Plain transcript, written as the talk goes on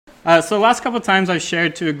So the last couple of times I've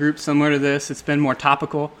shared to a group similar to this, it's been more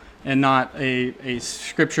topical and not a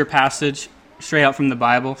scripture passage straight out from the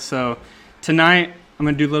Bible. So tonight I'm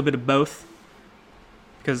going to do a little bit of both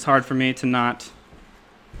because it's hard for me to not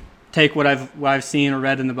take what I've seen or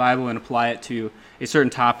read in the Bible and apply it to a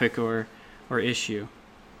certain topic or issue.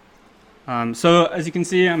 So as you can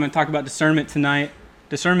see, I'm going to talk about discernment tonight.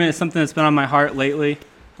 Discernment is something that's been on my heart lately.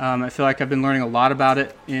 I feel like I've been learning a lot about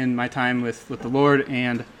it in my time with the Lord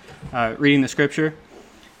and reading the Scripture.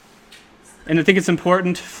 And I think it's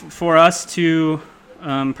important for us to,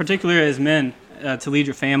 particularly as men, to lead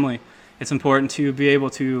your family. It's important to be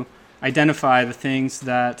able to identify the things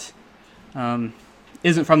that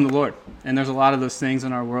isn't from the Lord. And there's a lot of those things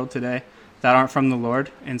in our world today that aren't from the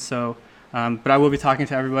Lord. And so, but I will be talking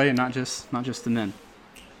to everybody and not just the men.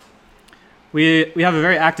 We have a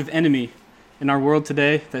very active enemy in our world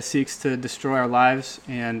today that seeks to destroy our lives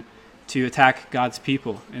and to attack God's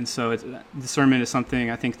people. And so discernment is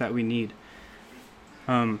something I think that we need.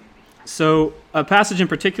 So a passage in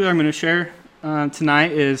particular I'm going to share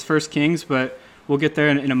tonight is 1 Kings, but we'll get there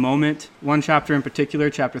in a moment. One chapter in particular,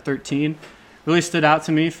 chapter 13, really stood out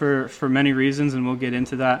to me for many reasons, and we'll get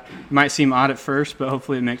into that. It might seem odd at first, but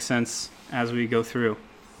hopefully it makes sense as we go through.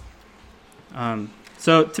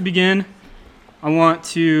 So to begin, I want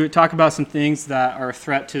to talk about some things that are a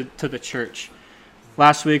threat to the church.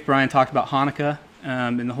 Last week, Brian talked about Hanukkah,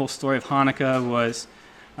 and the whole story of Hanukkah was,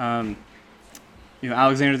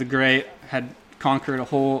 Alexander the Great had conquered a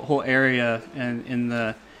whole area in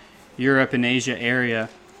the Europe and Asia area,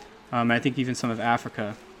 I think even some of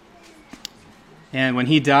Africa. And when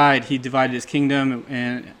he died, he divided his kingdom,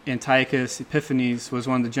 and Antiochus Epiphanes was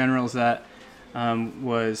one of the generals that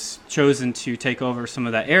was chosen to take over some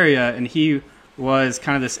of that area, and he was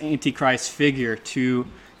kind of this antichrist figure to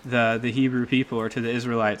the Hebrew people or to the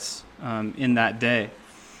Israelites in that day.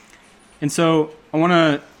 And so I want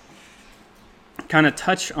to kind of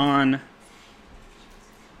touch on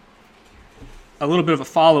a little bit of a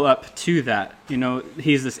follow-up to that.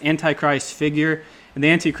 He's this antichrist figure, and the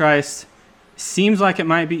antichrist seems like it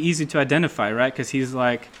might be easy to identify, right? Because he's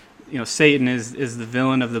like, Satan is the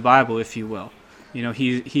villain of the Bible, if you will.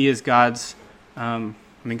 He is God's. God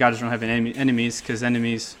doesn't have enemies, because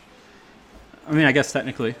enemies. I guess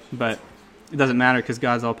technically, but it doesn't matter because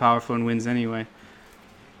God's all powerful and wins anyway.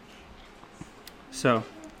 So,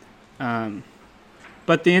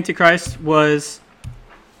 but the Antichrist was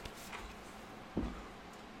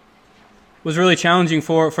really challenging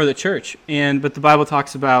for the church, but the Bible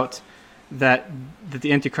talks about that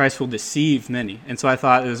the Antichrist will deceive many, and so I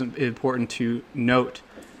thought it was important to note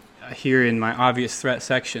here in my obvious threat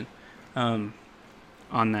section on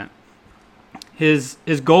that. His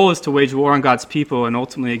goal is to wage war on God's people and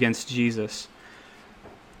ultimately against Jesus.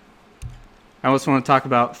 I also want to talk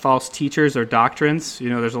about false teachers or doctrines.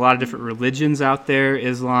 There's a lot of different religions out there: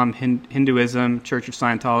 Islam, Hinduism, Church of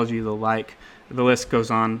Scientology, the like. The list goes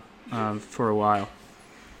on for a while.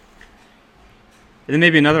 And then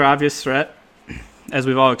maybe another obvious threat, as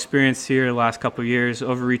we've all experienced here the last couple of years,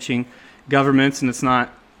 overreaching governments, and it's not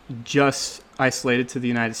just isolated to the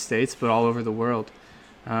United States, but all over the world.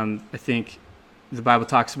 I think the Bible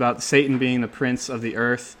talks about Satan being the prince of the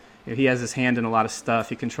earth. He has his hand in a lot of stuff.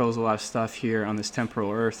 He controls a lot of stuff here on this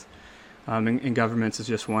temporal earth, and governments is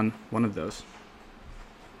just one of those.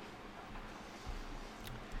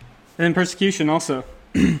 And then persecution also.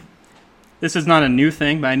 This is not a new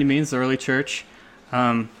thing by any means. The early church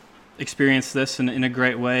experienced this in a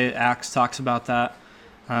great way. Acts talks about that.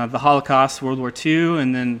 The Holocaust, World War II,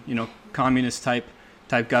 and then communist type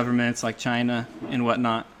governments like China and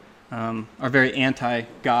whatnot are very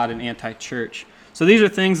anti-God and anti-church. So these are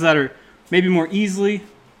things that are maybe more easily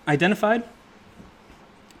identified,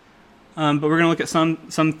 but we're going to look at some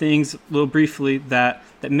things a little briefly that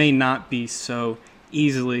may not be so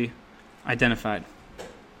easily identified.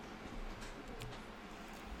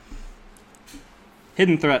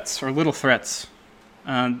 Hidden threats or little threats.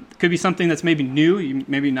 Could be something that's maybe new, you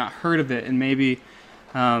maybe not heard of it, and maybe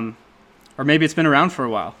it's been around for a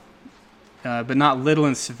while, but not little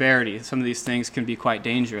in severity. Some of these things can be quite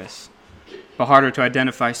dangerous, but harder to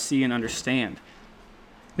identify, see, and understand.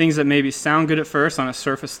 Things that maybe sound good at first on a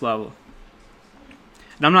surface level.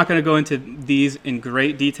 And I'm not going to go into these in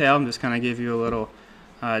great detail. I'm just going to give you a little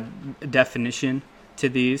definition to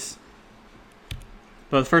these.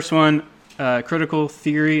 But the first one, critical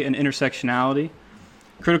theory and intersectionality.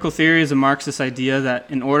 Critical theory is a Marxist idea that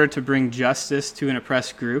in order to bring justice to an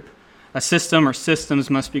oppressed group, a system or systems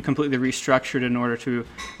must be completely restructured in order to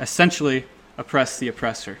essentially oppress the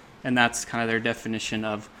oppressor. And that's kind of their definition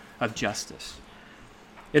of justice.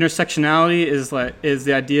 Intersectionality is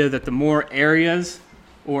the idea that the more areas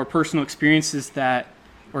or personal experiences that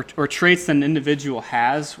or traits that an individual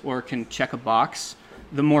has or can check a box,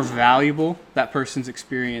 the more valuable that person's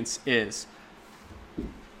experience is.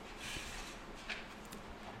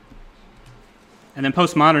 And then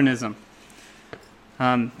postmodernism.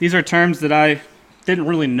 These are terms that I didn't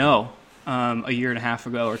really know a year and a half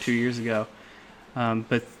ago or 2 years ago,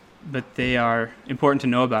 but they are important to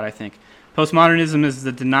know about, I think. Postmodernism is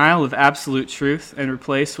the denial of absolute truth and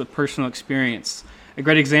replaced with personal experience. A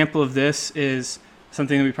great example of this is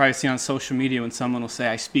something that we probably see on social media when someone will say,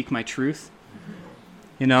 "I speak my truth."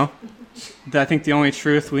 You know? I think the only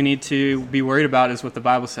truth we need to be worried about is what the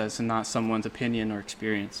Bible says and not someone's opinion or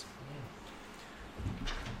experience.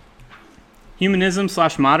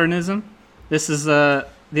 Humanism/modernism. This is the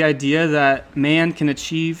idea that man can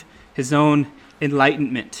achieve his own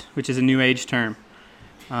enlightenment, which is a New Age term.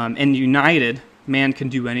 And united, man can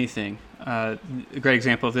do anything. A great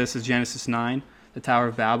example of this is Genesis 9, the Tower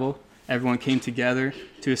of Babel. Everyone came together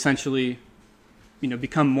to essentially,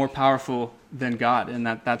 become more powerful than God, and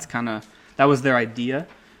that was their idea.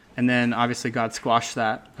 And then obviously God squashed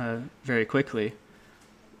that very quickly,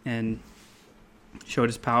 and showed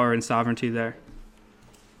his power and sovereignty there.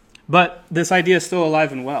 But this idea is still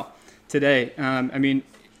alive and well today.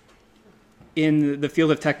 In the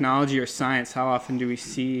field of technology or science, how often do we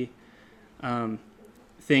see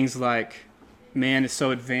things like man is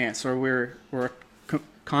so advanced, or we're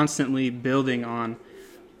constantly building on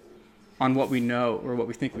what we know or what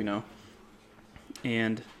we think we know.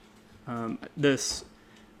 And the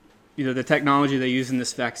technology they use in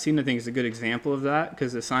this vaccine, I think, is a good example of that,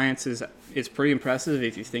 because the science is pretty impressive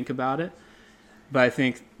if you think about it. But I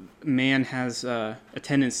think man has a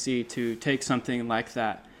tendency to take something like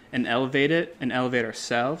that and elevate it and elevate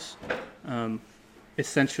ourselves,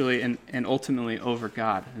 essentially and ultimately over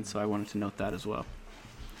God. And so I wanted to note that as well.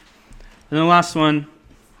 And the last one,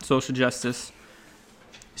 social justice,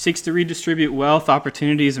 seeks to redistribute wealth,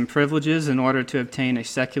 opportunities, and privileges in order to obtain a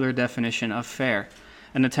secular definition of fair,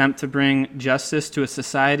 an attempt to bring justice to a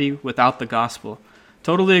society without the gospel,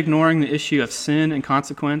 totally ignoring the issue of sin and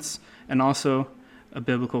consequence, and also a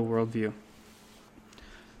biblical worldview.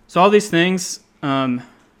 So all these things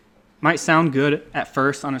might sound good at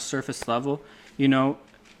first on a surface level.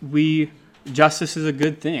 Justice is a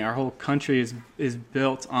good thing. Our whole country is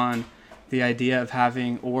built on the idea of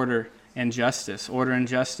having order and justice. Order and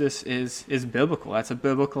justice is biblical. That's a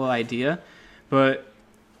biblical idea. But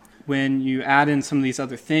when you add in some of these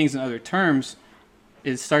other things and other terms,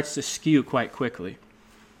 it starts to skew quite quickly.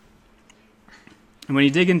 And when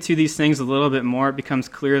you dig into these things a little bit more, it becomes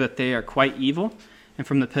clear that they are quite evil and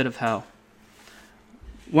from the pit of hell.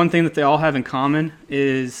 One thing that they all have in common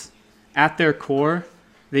is, at their core,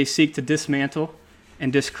 they seek to dismantle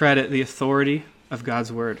and discredit the authority of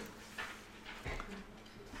God's word.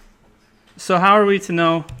 So how are we to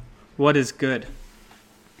know what is good?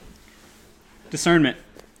 Discernment.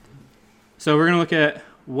 So we're going to look at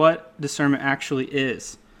what discernment actually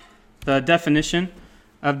is. The definition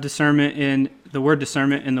of discernment in the word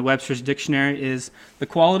discernment in the Webster's Dictionary is the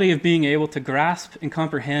quality of being able to grasp and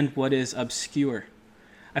comprehend what is obscure.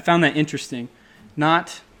 I found that interesting.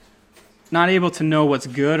 Not able to know what's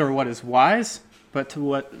good or what is wise, but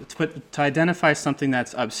to identify something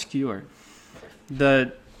that's obscure.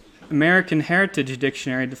 The American Heritage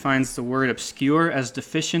Dictionary defines the word obscure as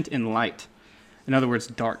deficient in light. In other words,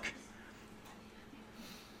 dark.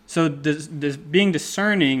 So being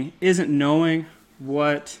discerning isn't knowing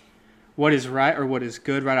what is right or what is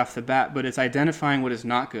good right off the bat, but it's identifying what is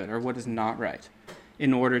not good or what is not right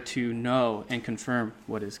in order to know and confirm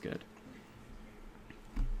what is good.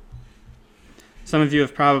 Some of you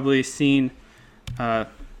have probably seen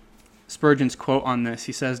Spurgeon's quote on this.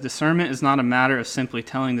 He says, "Discernment is not a matter of simply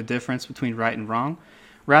telling the difference between right and wrong.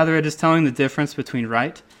 Rather, it is telling the difference between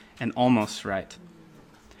right and almost right."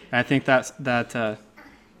 And I think that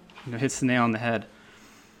hits the nail on the head.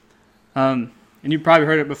 And you've probably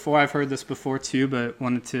heard it before. I've heard this before too, but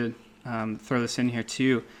wanted to throw this in here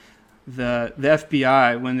too. The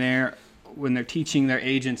FBI, when they're teaching their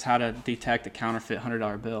agents how to detect a counterfeit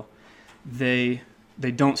 $100 bill, they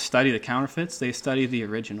don't study the counterfeits. They study the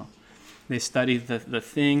original. They study the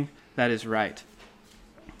thing that is right.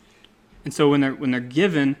 And so when they're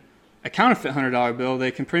given a counterfeit $100 bill,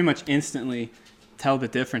 they can pretty much instantly tell the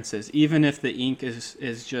differences, even if the ink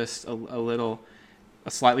is just a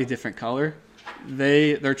slightly different color.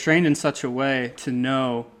 They're trained in such a way to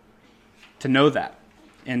know that,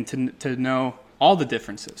 and to know all the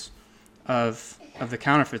differences of the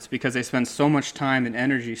counterfeits, because they spend so much time and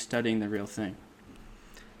energy studying the real thing.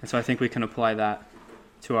 And so I think we can apply that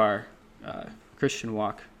to our Christian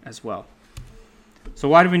walk as well. So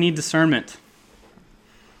why do we need discernment?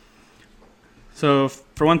 So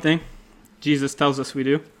for one thing, Jesus tells us we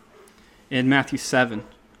do. In Matthew 7,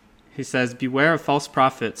 he says, "Beware of false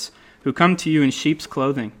prophets who come to you in sheep's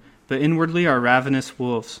clothing, but inwardly are ravenous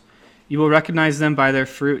wolves. You will recognize them by their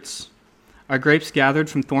fruits. Are grapes gathered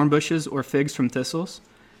from thorn bushes or figs from thistles?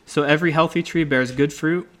 So every healthy tree bears good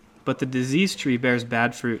fruit, but the diseased tree bears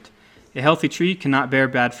bad fruit. A healthy tree cannot bear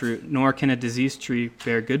bad fruit, nor can a diseased tree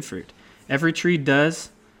bear good fruit. Every tree does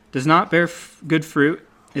not bear good fruit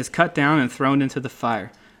is cut down and thrown into the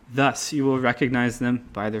fire. Thus you will recognize them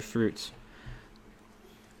by their fruits."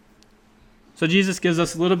 So Jesus gives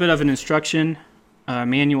us a little bit of an instruction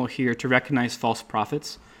manual here to recognize false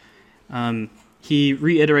prophets. He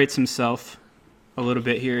reiterates himself a little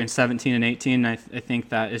bit here in 17 and 18. I think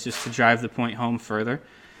that is just to drive the point home further.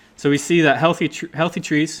 So we see that healthy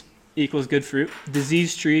trees equals good fruit.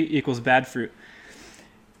 Diseased tree equals bad fruit.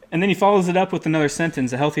 And then he follows it up with another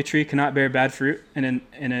sentence. A healthy tree cannot bear bad fruit,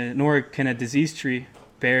 nor can a diseased tree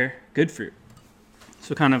bear good fruit.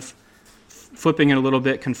 So kind of flipping it a little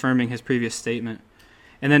bit, confirming his previous statement.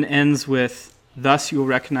 And then ends with, "Thus you will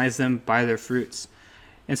recognize them by their fruits."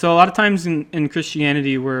 And so a lot of times in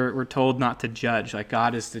Christianity, we're told not to judge, like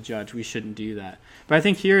God is the judge. We shouldn't do that. But I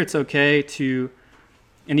think here it's okay to,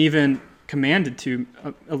 and even commanded to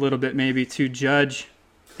a little bit maybe, to judge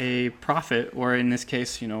a prophet, or in this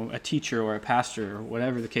case, a teacher or a pastor or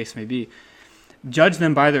whatever the case may be. Judge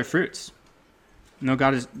them by their fruits.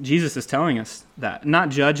 Jesus is telling us that. Not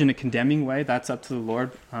judge in a condemning way, that's up to the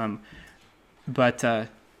Lord, but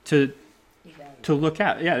to look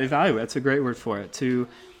at, evaluate, that's a great word for it, to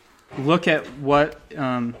look at what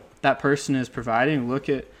that person is providing, look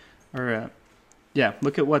at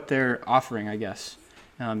what they're offering, I guess,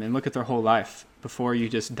 and look at their whole life before you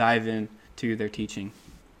just dive into their teaching.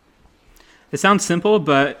 It sounds simple,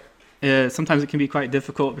 but sometimes it can be quite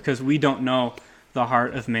difficult because we don't know the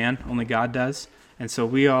heart of man, only God does, and so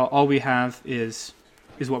all we have is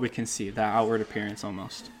what we can see, that outward appearance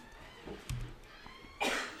almost.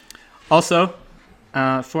 Also,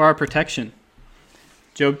 for our protection,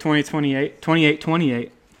 Job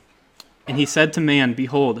 28:28, "And he said to man,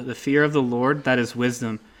 Behold, the fear of the Lord, that is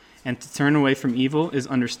wisdom, and to turn away from evil is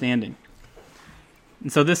understanding."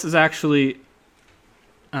 And so this is actually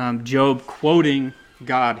Job quoting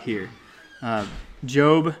God here.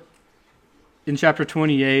 Job, in chapter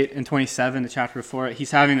 28 and 27, the chapter before it,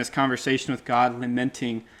 he's having this conversation with God,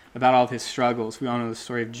 lamenting about all of his struggles. We all know the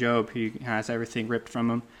story of Job. He has everything ripped from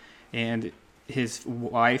him, and his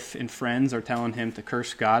wife and friends are telling him to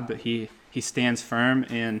curse God, but he stands firm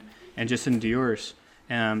and just endures,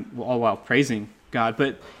 all while praising God.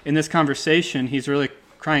 But in this conversation, he's really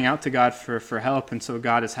crying out to God for help, and so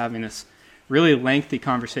God is having this really lengthy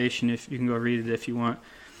conversation. If you can go read it if you want.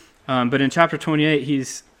 But in chapter 28,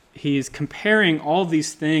 he's comparing all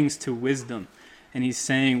these things to wisdom, and he's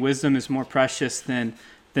saying wisdom is more precious than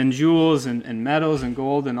jewels and metals and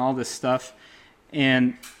gold and all this stuff.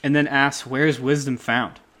 And then asks, where's wisdom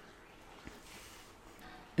found?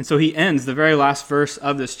 And so he ends, the very last verse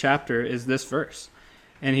of this chapter is this verse.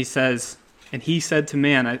 And he says, "And he said to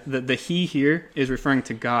man," the he here is referring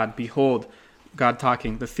to God. "Behold," God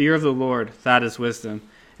talking, "the fear of the Lord, that is wisdom,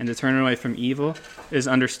 and to turn away from evil is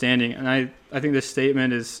understanding." And I think this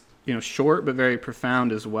statement is short but very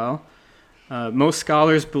profound as well. Most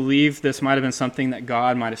scholars believe this might have been something that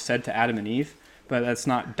God might have said to Adam and Eve, but that's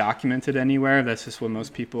not documented anywhere. That's just what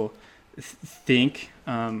most people think,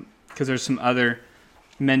 because there's some other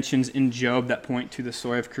mentions in Job that point to the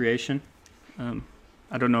story of creation.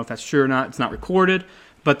 I don't know if that's true or not. It's not recorded,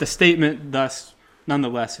 but the statement thus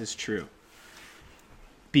nonetheless is true.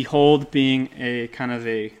 Behold being a kind of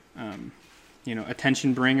a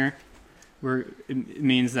attention bringer, where it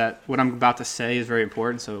means that what I'm about to say is very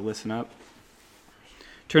important, so listen up.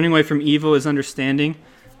 Turning away from evil is understanding.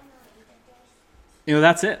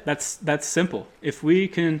 That's it. That's simple. If we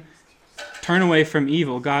can turn away from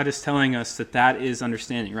evil, God is telling us that is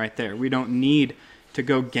understanding right there. We don't need to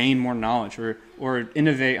go gain more knowledge or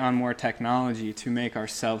innovate on more technology to make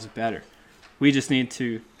ourselves better. We just need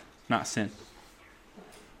to not sin.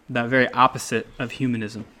 That very opposite of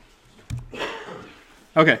humanism.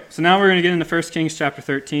 Okay, so now we're going to get into 1 Kings chapter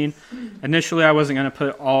 13. Initially, I wasn't going to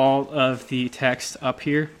put all of the text up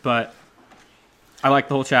here, but I like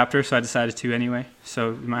the whole chapter, so I decided to anyway.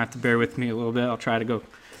 So you might have to bear with me a little bit. I'll try to go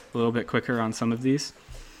a little bit quicker on some of these.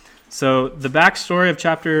 So the backstory of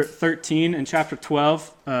chapter 13 and chapter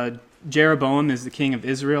 12, Jeroboam is the king of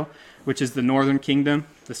Israel, which is the northern kingdom.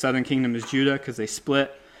 The southern kingdom is Judah because they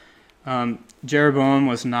split. Jeroboam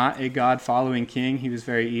was not a God-following king. He was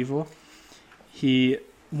very evil. He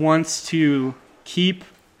wants to keep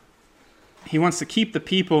the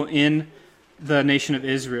people in the nation of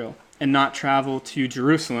Israel and not travel to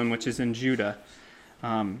Jerusalem, which is in Judah.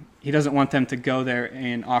 He doesn't want them to go there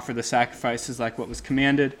and offer the sacrifices like what was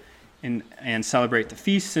commanded and celebrate the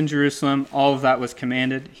feasts in Jerusalem. All of that was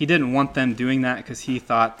commanded. He didn't want them doing that because he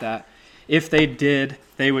thought that if they did,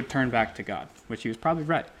 they would turn back to God, which he was probably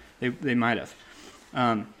right. They might have.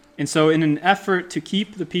 And so in an effort to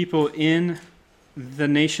keep the people in the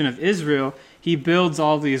nation of Israel, he builds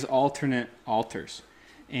all these alternate altars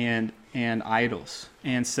and idols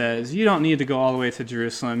and says, you don't need to go all the way to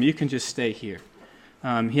Jerusalem. You can just stay here.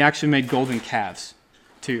 He actually made golden calves,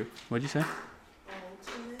 too. What'd you say?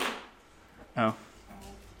 Oh.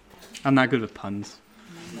 I'm not good with puns.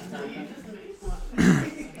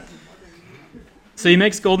 So he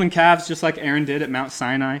makes golden calves just like Aaron did at Mount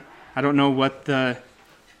Sinai. I don't know why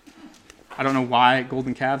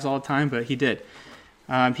golden calves all the time, but he did.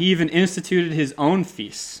 He even instituted his own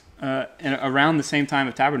feasts around the same time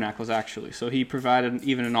of Tabernacles, actually. So he provided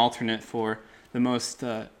even an alternate for the most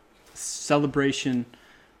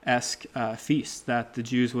celebration-esque feast that the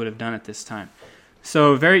Jews would have done at this time.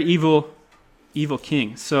 So very evil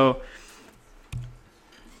king. So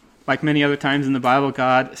like many other times in the Bible,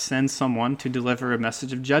 God sends someone to deliver a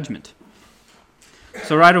message of judgment.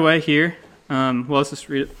 So right away here, let's just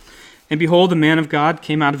read it. And behold, a man of God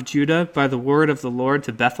came out of Judah by the word of the Lord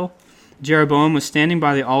to Bethel. Jeroboam was standing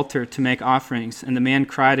by the altar to make offerings, and the man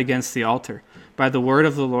cried against the altar by the word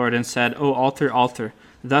of the Lord and said, O altar, altar,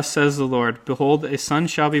 thus says the Lord, behold, a son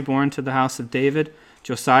shall be born to the house of David,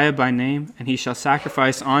 Josiah by name, and he shall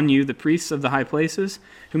sacrifice on you the priests of the high places,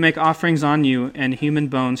 who make offerings on you, and human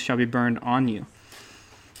bones shall be burned on you.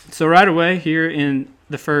 So right away here in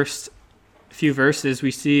the first few verses,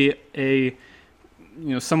 we see a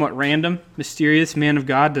somewhat random, mysterious man of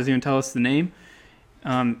God, doesn't even tell us the name,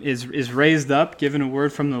 is raised up, given a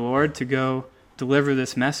word from the Lord to go deliver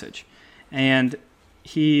this message. And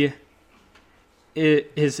his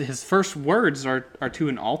first words are to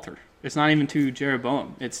an altar. It's not even to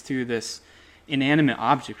Jeroboam. It's to this inanimate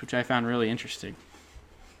object, which I found really interesting.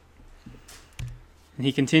 And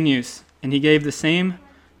he continues, and he gave a sign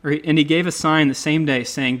the same day,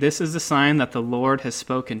 saying, This is the sign that the Lord has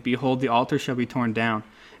spoken. Behold, the altar shall be torn down,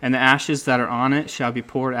 and the ashes that are on it shall be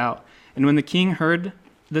poured out. And when the king heard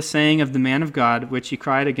the saying of the man of God, which he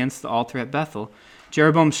cried against the altar at Bethel,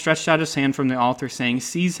 Jeroboam stretched out his hand from the altar, saying,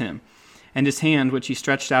 Seize him. And his hand, which he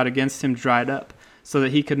stretched out against him, dried up, so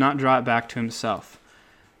that he could not draw it back to himself.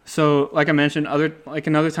 So, like I mentioned, like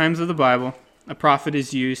in other times of the Bible, a prophet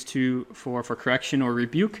is used for correction or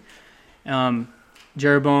rebuke.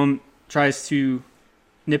 Jeroboam tries to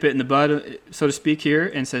nip it in the bud, so to speak, here,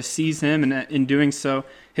 and says, seize him, and in doing so,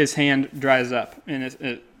 his hand dries up.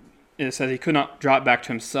 And it says he could not draw it back to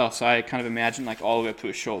himself, so I kind of imagine like all the way up to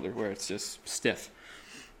his shoulder, where it's just stiff.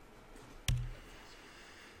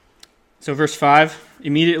 So verse 5,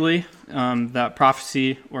 immediately, that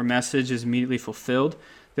prophecy or message is immediately fulfilled.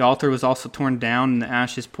 The altar was also torn down, and the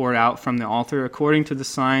ashes poured out from the altar, according to the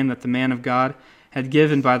sign that the man of God had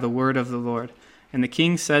given by the word of the Lord. And the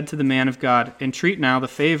king said to the man of God, Entreat now the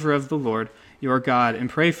favor of the Lord your God, and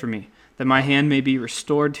pray for me, that my hand may be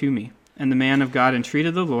restored to me. And the man of God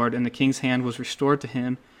entreated the Lord, and the king's hand was restored to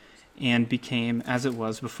him, and became as it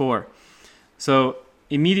was before. So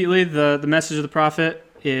immediately the message of the prophet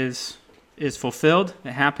is fulfilled.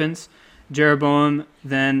 It happens. Jeroboam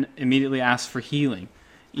then immediately asks for healing,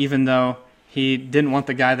 even though he didn't want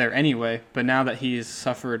the guy there anyway. But now that he's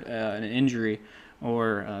suffered an injury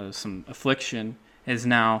or some affliction, is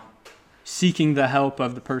now seeking the help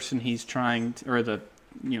of the person he's trying to, or the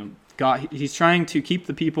God. He's trying to keep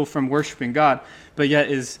the people from worshiping God, but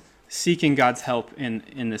yet is seeking God's help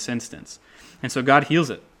in this instance. And so God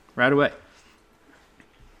heals it right away.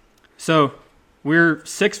 So we're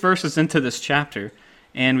 6 verses into this chapter,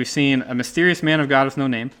 and we've seen a mysterious man of God with no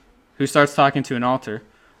name who starts talking to an altar.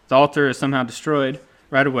 The altar is somehow destroyed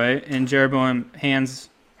right away, and Jeroboam his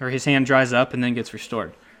hand dries up and then gets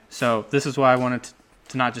restored. So this is why I wanted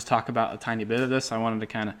to not just talk about a tiny bit of this. I wanted to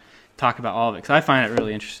kind of talk about all of it because I find it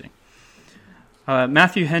really interesting.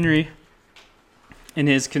 Matthew Henry, in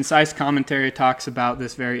his concise commentary, talks about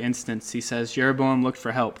this very instance. He says, Jeroboam looked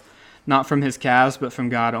for help, not from his calves, but from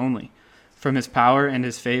God only, from his power and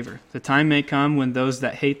his favor. The time may come when those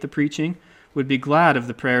that hate the preaching would be glad of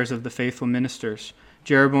the prayers of the faithful ministers.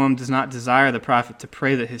 Jeroboam does not desire the prophet to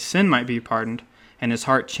pray that his sin might be pardoned and his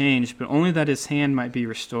heart changed, but only that his hand might be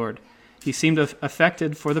restored. He seemed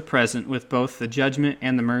affected for the present with both the judgment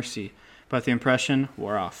and the mercy, but the impression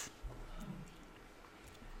wore off.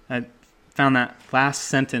 I found that last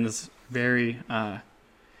sentence very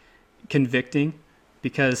convicting,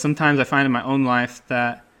 because sometimes I find in my own life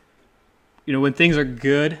that, when things are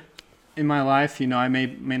good in my life, I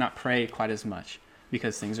may not pray quite as much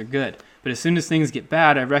because things are good. But as soon as things get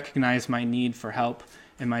bad, I recognize my need for help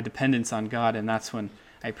and my dependence on God, and that's when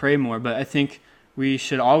I pray more. But I think we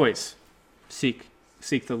should always seek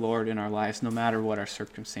the Lord in our lives, no matter what our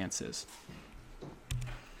circumstances.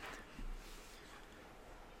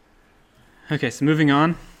 Okay, so moving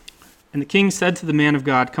on. And the king said to the man of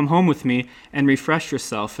God, "Come home with me and refresh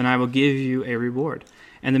yourself, and I will give you a reward."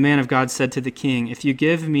 And the man of God said to the king, "If you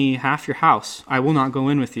give me half your house, I will not go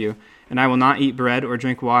in with you, and I will not eat bread or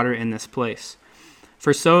drink water in this place.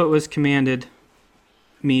 For so it was commanded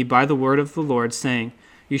me by the word of the Lord, saying,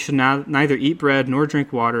 You shall neither eat bread nor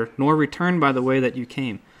drink water, nor return by the way that you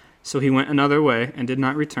came." So he went another way, and did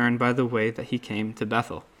not return by the way that he came to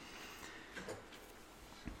Bethel.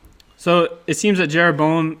 So it seems that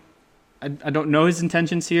Jeroboam, I don't know his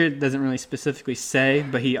intentions here. It doesn't really specifically say,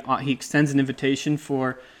 but he extends an invitation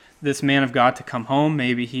for this man of God to come home.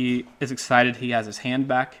 Maybe he is excited he has his hand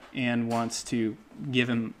back and wants to give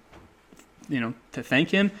him, to thank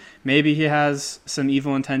him. Maybe he has some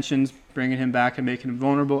evil intentions, bringing him back and making him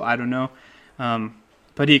vulnerable. I don't know.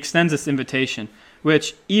 But he extends this invitation,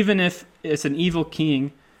 which even if it's an evil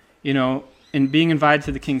king, and being invited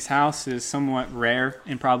to the king's house is somewhat rare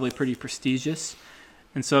and probably pretty prestigious.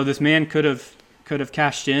 And so this man could have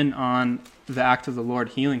cashed in on the act of the Lord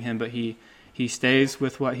healing him, but he stays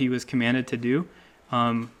with what he was commanded to do,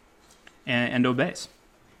 and obeys.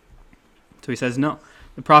 So he says no.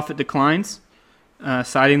 The prophet declines,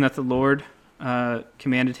 citing that the Lord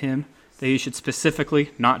commanded him that he should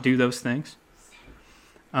specifically not do those things.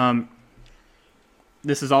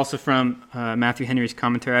 This is also from Matthew Henry's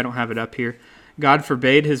commentary. I don't have it up here. God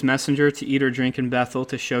forbade his messenger to eat or drink in Bethel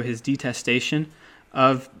to show his detestation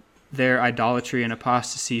of their idolatry and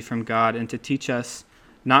apostasy from God, and to teach us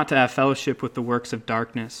not to have fellowship with the works of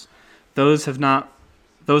darkness. Those have not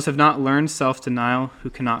learned self-denial, who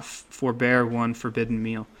cannot forbear one forbidden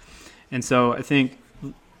meal. And so I think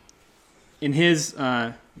in his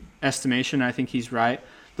estimation, I think he's right.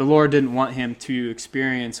 The Lord didn't want him to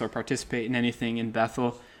experience or participate in anything in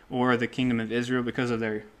Bethel or the kingdom of Israel because of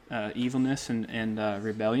their evilness and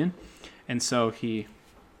rebellion. And so he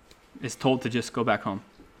is told to just go back home.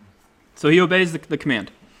 So he obeys the command.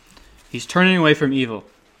 He's turning away from evil,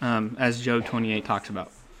 as Job 28 talks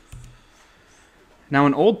about. Now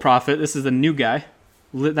an old prophet, this is a new guy,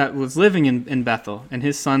 that was living in Bethel, and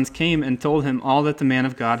his sons came and told him all that the man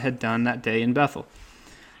of God had done that day in Bethel.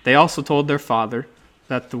 They also told their father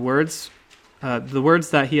that the words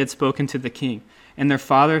that he had spoken to the king. And their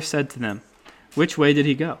father said to them, "Which way did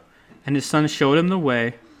he go?" And his sons showed him the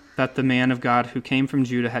way that the man of God who came from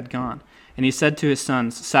Judah had gone. And he said to his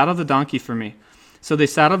sons, "Saddle the donkey for me." So they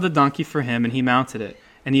saddled the donkey for him, and he mounted it.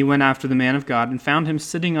 And he went after the man of God, and found him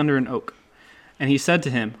sitting under an oak. And he said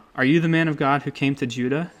to him, "Are you the man of God who came to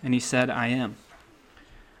Judah?" And he said, "I am."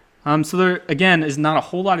 So there, again, is not a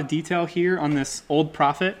whole lot of detail here on this old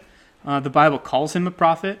prophet. The Bible calls him a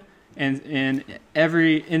prophet, and in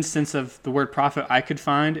every instance of the word prophet I could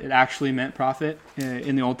find, it actually meant prophet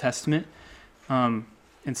in the Old Testament. And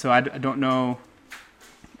so I don't know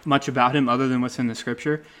much about him other than what's in the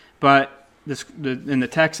scripture. But in the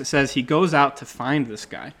text it says he goes out to find this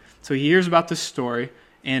guy. So he hears about this story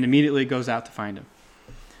and immediately goes out to find him.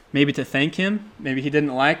 Maybe to thank him. Maybe he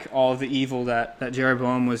didn't like all of the evil that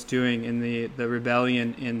Jeroboam was doing in the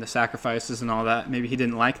rebellion, in the sacrifices and all that. Maybe he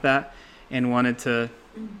didn't like that and wanted to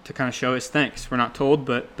kind of show his thanks. We're not told,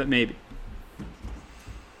 but maybe.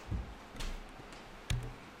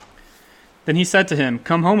 Then he said to him,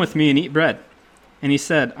 "Come home with me and eat bread." And he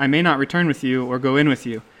said, "I may not return with you or go in with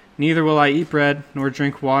you. Neither will I eat bread nor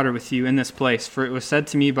drink water with you in this place. For it was said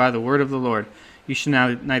to me by the word of the Lord, You shall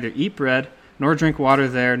now neither eat bread nor drink water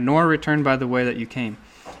there, nor return by the way that you came."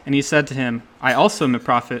 And he said to him, "I also am a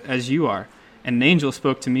prophet, as you are. And an angel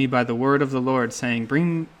spoke to me by the word of the Lord, saying,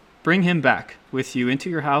 Bring him back with you into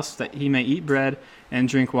your house, that he may eat bread and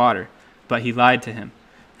drink water." But he lied to him.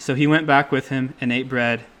 So he went back with him and ate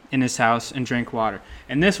bread in his house and drank water.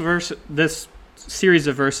 And this series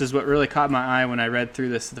of verses, what really caught my eye when I read through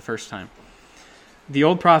this the first time. The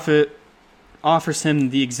old prophet offers him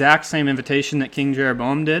the exact same invitation that King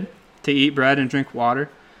Jeroboam did, to eat bread and drink water.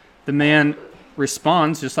 The man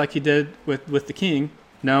responds just like he did with the king.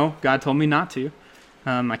 "No, God told me not to.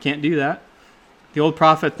 I can't do that." The old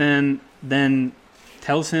prophet then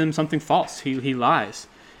tells him something false. He lies,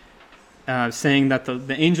 saying that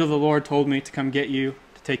the angel of the Lord told me to come get you,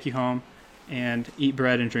 to take you home, and eat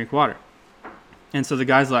bread and drink water. And so the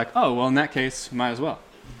guy's like, oh, well, in that case, might as well,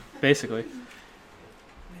 basically.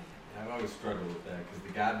 I've always struggled with that because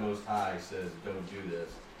the God Most High says don't do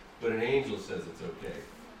this, but an angel says it's okay.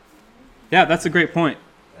 Yeah, that's a great point.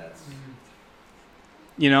 That's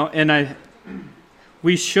And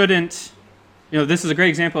we shouldn't, this is a great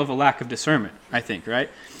example of a lack of discernment, I think, right?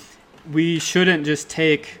 We shouldn't just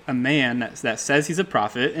take a man that says he's a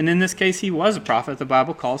prophet, and in this case he was a prophet, the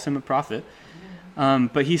Bible calls him a prophet,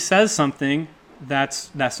 but he says something that's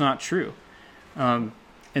not true.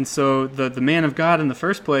 And so the man of God in the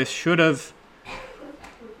first place should have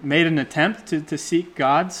made an attempt to seek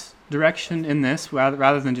God's direction in this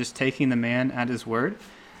rather than just taking the man at his word.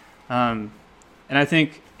 And I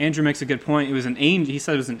think Andrew makes a good point. It was an angel. He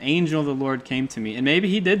said it was an angel of the Lord came to me. And maybe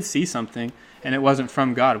he did see something and it wasn't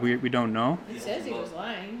from God. We don't know. It says he was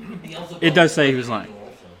lying. It does say he was lying.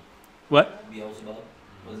 What? Beelzebub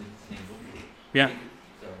was an angel. Yeah.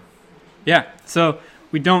 Yeah. So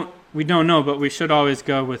we don't know, but we should always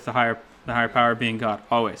go with the higher power being God.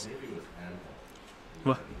 Always. maybe it was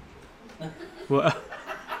Angel. What? Well,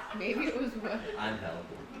 Maybe it was what? Angel,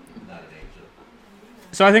 not an angel.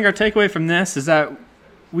 so I think our takeaway from this is that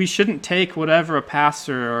we shouldn't take whatever a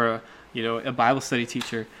pastor or a Bible study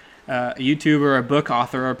teacher, a YouTuber, or a book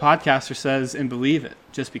author, or a podcaster says and believe it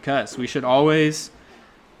just because. We should always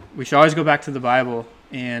go back to the Bible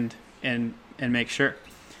and make sure.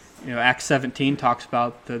 Acts 17 talks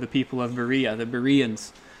about the people of Berea, the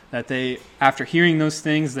Bereans, that they, after hearing those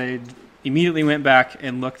things, they immediately went back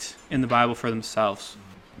and looked in the Bible for themselves.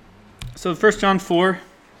 So 1 John 4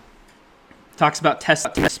 talks about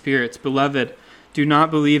testing the spirits. Beloved, do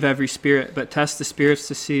not believe every spirit, but test the spirits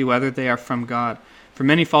to see whether they are from God. For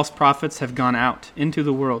many false prophets have gone out into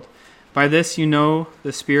the world. By this you know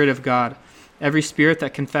the Spirit of God. Every spirit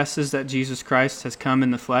that confesses that Jesus Christ has come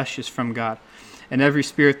in the flesh is from God. And every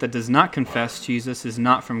spirit that does not confess Jesus is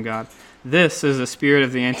not from God. This is the spirit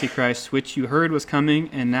of the Antichrist, which you heard was coming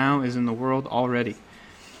and now is in the world already.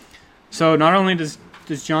 So not only does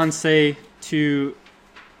John say to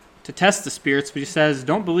test the spirits, but he says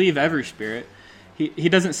don't believe every spirit. He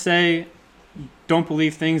doesn't say don't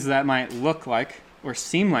believe things that might look like or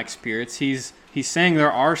seem like spirits. He's saying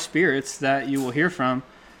there are spirits that you will hear from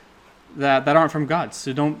that aren't from God.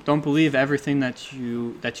 So don't believe everything that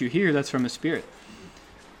you hear that's from a spirit.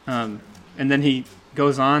 And then he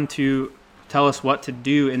goes on to tell us what to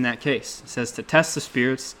do in that case. He says to test the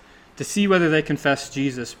spirits to see whether they confess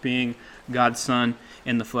Jesus being God's Son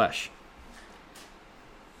in the flesh.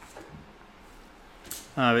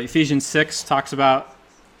 Ephesians 6 talks about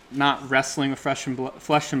not wrestling with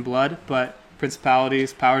flesh and blood, but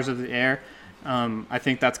principalities, powers of the air. I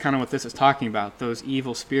think that's kind of what this is talking about, those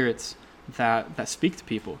evil spirits that speak to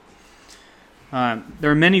people.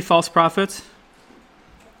 There are many false prophets.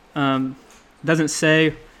 Doesn't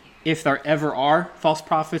say if there ever are false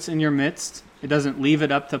prophets in your midst. It doesn't leave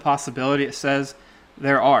it up to possibility. It says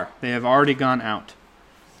there are. They have already gone out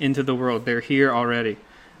into the world. They're here already.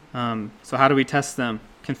 So how do we test them?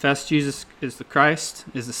 Confess Jesus is the Christ,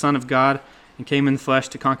 is the Son of God, and came in the flesh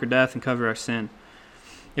to conquer death and cover our sin.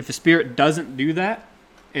 If a spirit doesn't do that,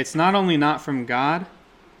 it's not only not from God,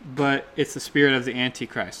 but it's the spirit of the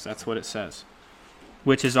Antichrist. That's what it says,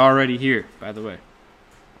 which is already here, by the way.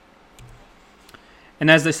 And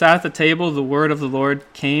as they sat at the table, the word of the Lord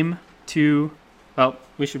came to... Well,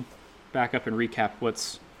 we should back up and recap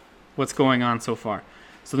what's going on so far.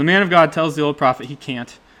 So the man of God tells the old prophet he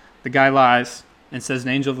can't. The guy lies and says, an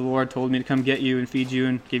angel of the Lord told me to come get you and feed you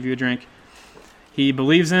and give you a drink. He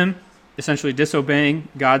believes him, essentially disobeying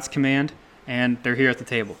God's command, and they're here at the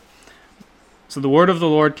table. So the word of the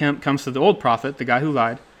Lord comes to the old prophet, the guy who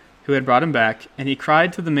lied, who had brought him back, and he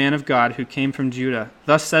cried to the man of God who came from Judah,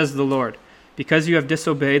 thus says the Lord, because you have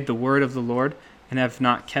disobeyed the word of the Lord and have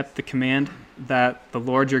not kept the command that the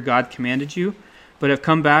Lord your God commanded you, but have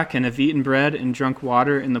come back and have eaten bread and drunk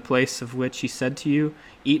water in the place of which he said to you,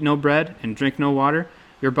 eat no bread and drink no water,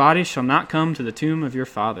 your body shall not come to the tomb of your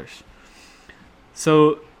fathers.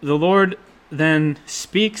 So the Lord then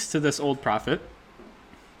speaks to this old prophet,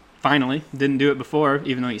 finally, didn't do it before,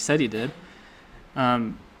 even though he said he did,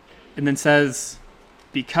 and then says,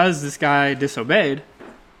 because this guy disobeyed,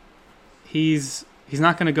 he's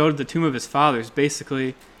not going to go to the tomb of his fathers.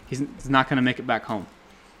 Basically, he's not going to make it back home,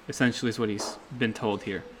 essentially is what he's been told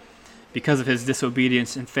here, because of his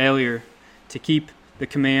disobedience and failure to keep the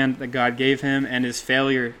command that God gave him and his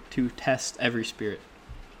failure to test every spirit.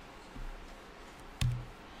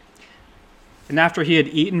 And after he had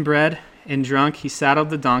eaten bread and drunk, he saddled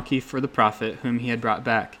the donkey for the prophet whom he had brought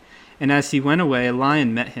back. And as he went away, a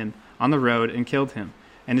lion met him on the road and killed him.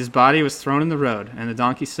 And his body was thrown in the road, and the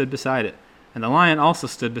donkey stood beside it. And the lion also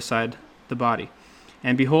stood beside the body.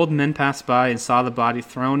 And behold, men passed by and saw the body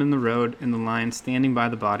thrown in the road, and the lion standing by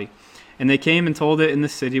the body. And they came and told it in the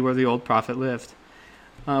city where the old prophet lived.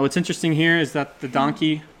 What's interesting here is that the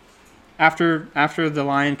donkey, after the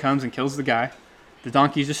lion comes and kills the guy, the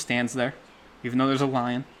donkey just stands there, even though there's a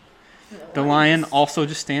lion. The lion also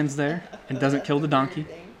just stands there and doesn't kill the donkey.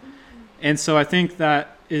 And so I think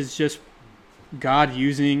that is just God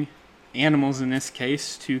using animals in this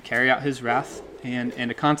case to carry out his wrath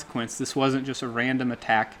and a consequence. This wasn't just a random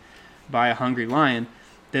attack by a hungry lion.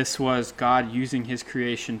 This was God using his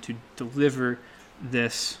creation to deliver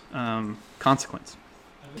this consequence.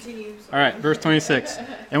 All right, verse 26.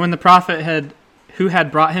 And when the prophet who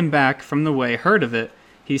had brought him back from the way heard of it,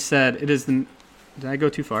 he said, "It is the..." Did I go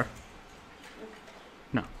too far?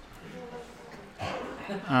 No.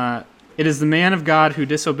 "It is the man of God who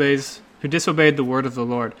disobeyed the word of the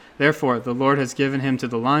Lord. Therefore, the Lord has given him to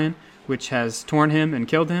the lion, which has torn him and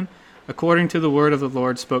killed him, according to the word of the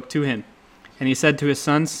Lord spoke to him. And he said to his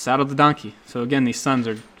sons, saddle the donkey." So again, these sons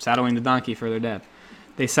are saddling the donkey for their dad.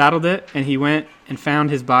 "They saddled it, and he went and found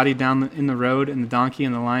his body down in the road, and the donkey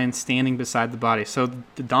and the lion standing beside the body." So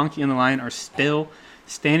the donkey and the lion are still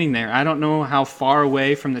standing there. I don't know how far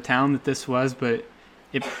away from the town that this was, but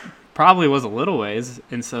it probably was a little ways.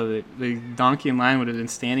 And so the donkey and lion would have been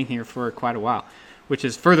standing here for quite a while, which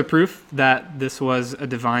is further proof that this was a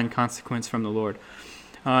divine consequence from the Lord.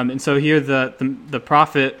 And so here the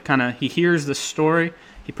prophet he hears the story.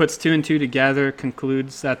 He puts two and two together,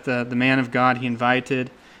 concludes that the man of God he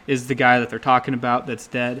invited is the guy that they're talking about that's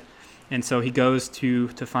dead. And so he goes to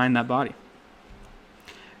find that body.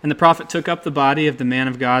 "And the prophet took up the body of the man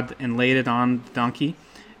of God and laid it on the donkey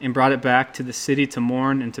and brought it back to the city to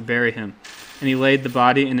mourn and to bury him. And he laid the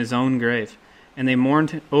body in his own grave. And they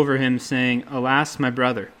mourned over him, saying, 'Alas, my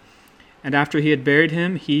brother.' And after he had buried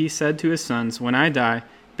him, he said to his sons, 'When I die,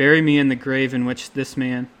 bury me in the grave in which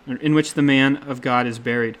the man of God is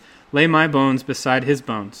buried. Lay my bones beside his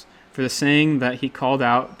bones. For the saying that he called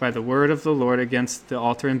out by the word of the Lord against the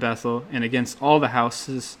altar in Bethel and against all the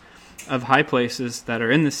houses of high places that are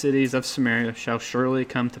in the cities of Samaria shall surely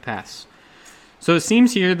come to pass.'" So it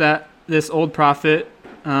seems here that this old prophet,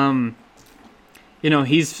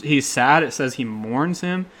 he's sad. It says he mourns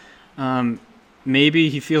him. Maybe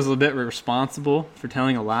he feels a little bit responsible for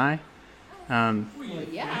telling a lie. Well,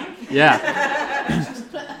 yeah. Yeah. I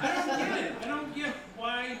don't get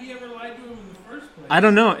why he ever lied to him in the first place. I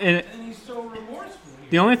don't know. And he's so remorseful here.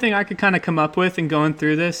 the only thing I could kind of come up with in going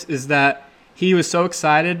through this is that he was so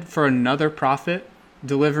excited for another prophet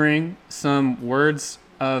delivering some words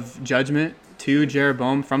of judgment to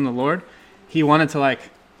Jeroboam from the Lord. He wanted to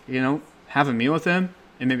have a meal with him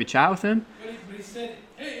and maybe chat with him. But he said,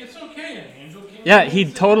 "Hey, it's okay, an angel came." Yeah, he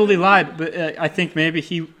totally lied, but I think maybe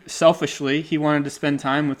he wanted to spend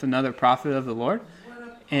time with another prophet of the Lord.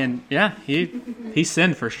 And yeah, he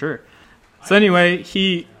sinned for sure. So anyway,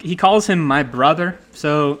 he calls him my brother.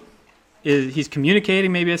 So he's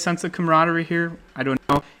communicating maybe a sense of camaraderie here. I don't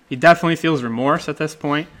know. He definitely feels remorse at this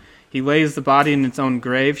point. He lays the body in its own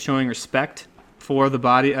grave, showing respect for the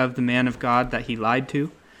body of the man of God that he lied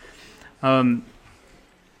to.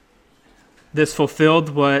 This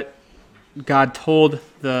fulfilled what God told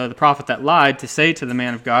the prophet that lied to say to the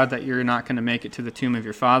man of God, that you're not going to make it to the tomb of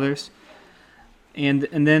your fathers. And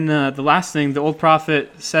then the last thing, the old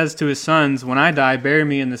prophet says to his sons, "When I die, bury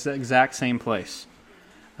me in this exact same place."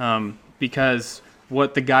 Because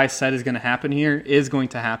what the guy said is going to happen here is going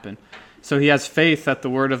to happen. So he has faith that the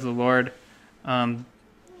word of the Lord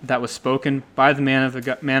that was spoken by the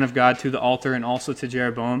man of God to the altar and also to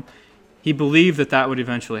Jeroboam, he believed that would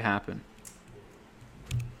eventually happen.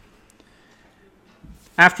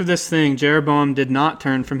 After this thing, Jeroboam did not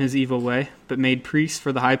turn from his evil way, but made priests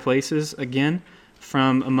for the high places again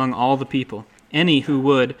from among all the people. Any who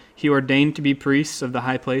would, he ordained to be priests of the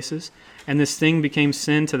high places. And this thing became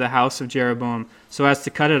sin to the house of Jeroboam, so as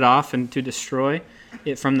to cut it off and to destroy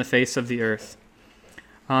it from the face of the earth.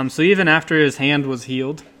 So even after his hand was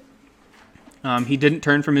healed, he didn't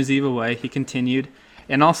turn from his evil way. He continued.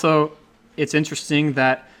 And also, it's interesting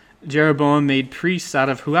that Jeroboam made priests out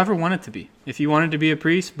of whoever wanted to be. If you wanted to be a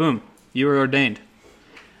priest, boom, you were ordained.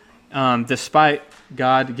 Despite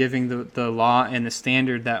God giving the law and the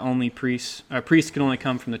standard that priests can only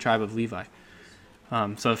come from the tribe of Levi.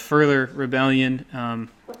 So further rebellion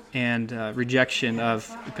and rejection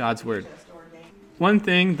of God's word. One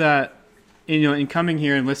thing that, in coming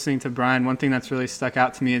here and listening to Brian, one thing that's really stuck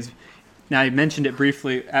out to me is, now I mentioned it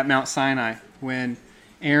briefly at Mount Sinai, when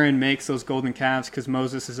Aaron makes those golden calves because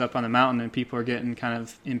Moses is up on the mountain and people are getting kind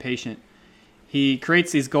of impatient. He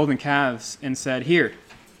creates these golden calves and said, "Here,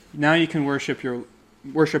 Now you can worship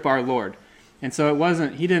our Lord. And so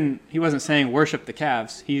he wasn't saying worship the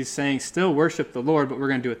calves. He's saying still worship the Lord, but we're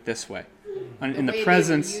going to do it this way. In the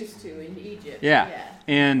presence. They were used to in Egypt. Yeah.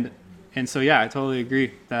 And so I totally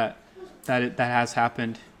agree that has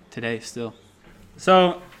happened today still.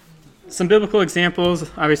 So some biblical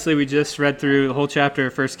examples. Obviously, we just read through the whole chapter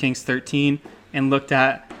of 1 Kings 13 and looked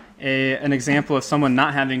at an example of someone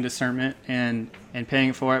not having discernment and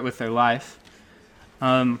paying for it with their life.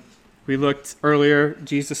 We looked earlier,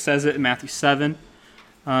 Jesus says it in Matthew 7.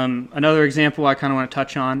 Another example I kind of want to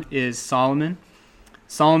touch on is Solomon.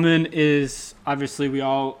 Solomon is, obviously we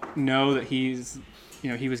all know that he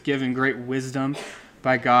was given great wisdom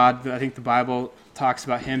by God. I think the Bible talks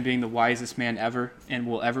about him being the wisest man ever and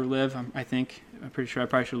will ever live, I'm pretty sure. I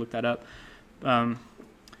probably should look that up.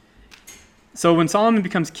 So when Solomon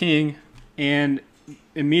becomes king and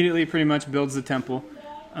immediately pretty much builds the temple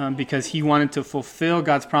because he wanted to fulfill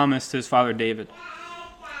God's promise to his father David.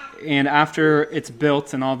 And after it's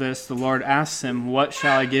built and all this, the Lord asks him, "What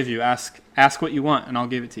shall I give you? Ask what you want and I'll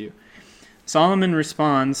give it to you." Solomon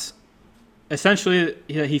responds, essentially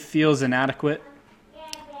he feels inadequate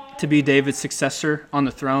to be David's successor on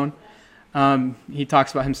the throne. He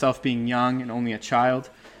talks about himself being young and only a child.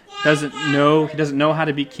 He doesn't know how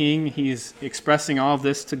to be king. He's expressing all of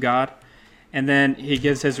this to God. And then he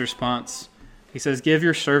gives his response. He says, "Give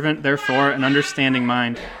your servant, therefore, an understanding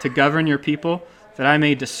mind to govern your people, that I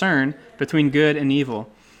may discern between good and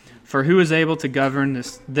evil. For who is able to govern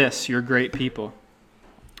this your great people?"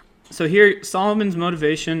 So here, Solomon's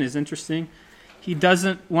motivation is interesting. He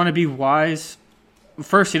doesn't want to be wise.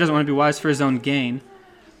 First, he doesn't want to be wise for his own gain,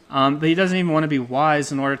 but he doesn't even want to be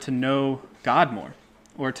wise in order to know God more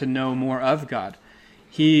or to know more of God.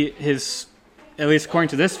 At least according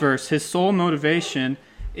to this verse, his sole motivation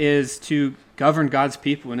is to govern God's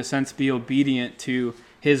people, in a sense, be obedient to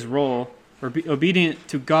his role, or be obedient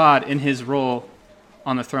to God in his role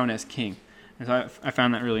on the throne as king. And so I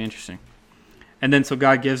found that really interesting. And then so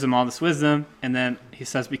God gives him all this wisdom, and then he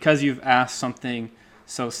says, "Because you've asked something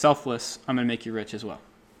so selfless, I'm going to make you rich as well."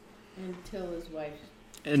 Until his wife.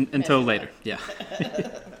 Until later, yeah.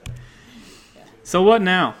 So what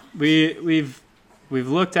now? We've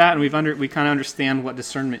looked at and we kind of understand what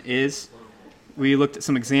discernment is. We looked at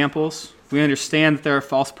some examples. We understand that there are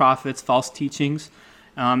false prophets, false teachings,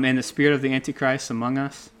 and the spirit of the Antichrist among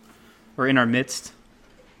us, or in our midst.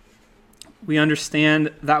 We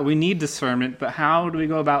understand that we need discernment, but how do we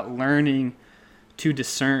go about learning to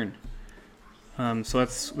discern? So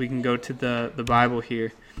we can go to the Bible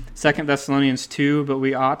here. 2 Thessalonians 2, "But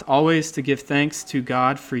we ought always to give thanks to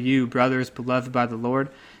God for you, brothers beloved by the Lord,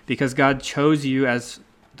 because God chose you as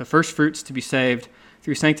the first fruits to be saved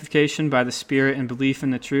through sanctification by the Spirit and belief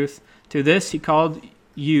in the truth. To this he called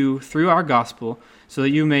you through our gospel, so that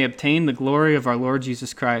you may obtain the glory of our Lord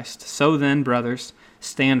Jesus Christ. So then, brothers,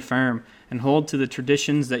 stand firm and hold to the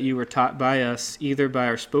traditions that you were taught by us, either by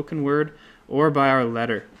our spoken word or by our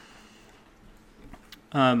letter."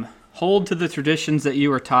 Hold to the traditions that you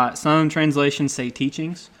were taught. Some translations say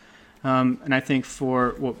teachings. And I think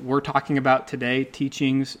for what we're talking about today,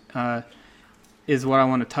 teachings is what I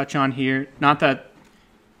want to touch on here. Not that,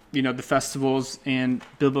 the festivals and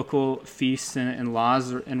biblical feasts and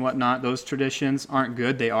laws and whatnot, those traditions aren't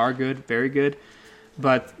good. They are good, very good.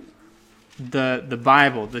 But the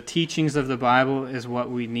Bible, the teachings of the Bible is what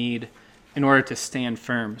we need in order to stand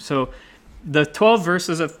firm. So the 12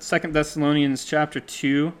 verses of 2 Thessalonians chapter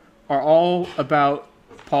 2 are all about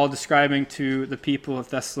Paul describing to the people of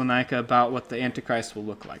Thessalonica about what the Antichrist will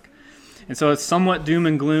look like. And so it's somewhat doom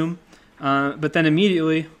and gloom, but then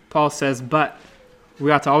immediately Paul says, "But we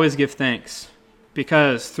ought to always give thanks,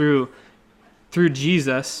 because through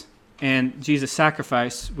Jesus and Jesus'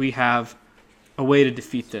 sacrifice, we have a way to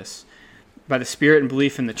defeat this. By the Spirit and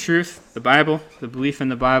belief in the truth, the Bible, the belief in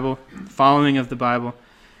the Bible, following of the Bible,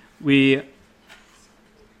 we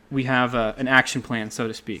have an action plan, so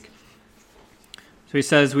to speak." So he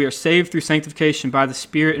says, "We are saved through sanctification by the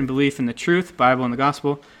Spirit and belief in the truth, Bible and the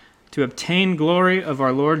gospel, to obtain glory of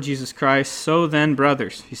our Lord Jesus Christ. So then,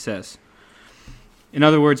 brothers," he says. In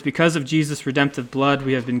other words, because of Jesus' redemptive blood,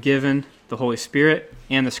 we have been given the Holy Spirit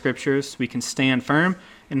and the Scriptures. We can stand firm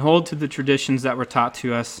and hold to the traditions that were taught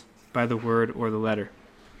to us by the word or the letter.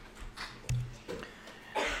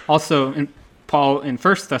 Also, Paul in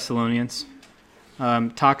 1 Thessalonians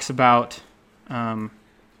talks about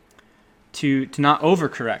to not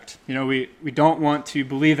overcorrect. We don't want to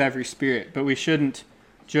believe every spirit, but we shouldn't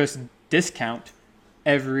just discount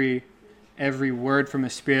every word from a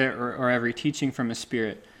spirit or every teaching from a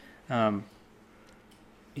spirit.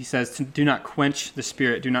 he says, do not quench the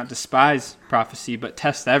spirit, do not despise prophecy, but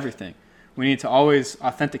test everything. We need to always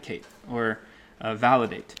authenticate or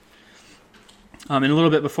validate. And a little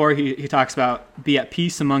bit before, he talks about be at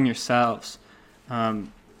peace among yourselves.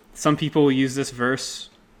 Some people will use this verse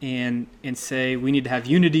and say we need to have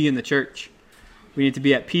unity in the church. We need to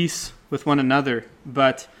be at peace with one another.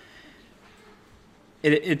 But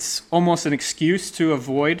it's almost an excuse to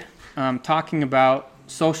avoid talking about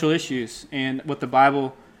social issues and what the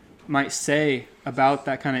Bible might say about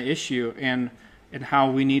that kind of issue and how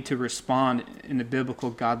we need to respond in a biblical,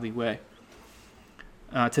 godly way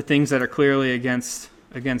to things that are clearly against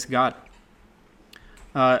God.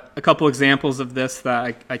 A couple examples of this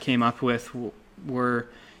that I came up with were,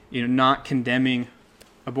 not condemning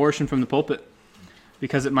abortion from the pulpit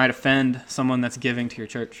because it might offend someone that's giving to your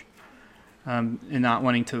church, and not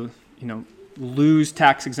wanting to, lose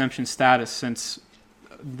tax exemption status since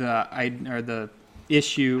the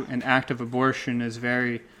issue and act of abortion is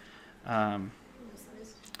very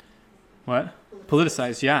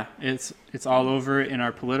politicized. Yeah, it's all over in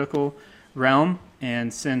our political realm,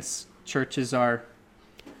 and since churches are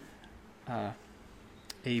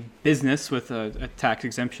a business with a tax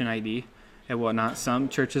exemption ID and whatnot, some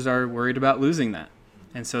churches are worried about losing that,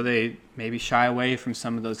 and so they maybe shy away from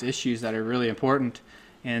some of those issues that are really important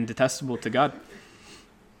and detestable to God.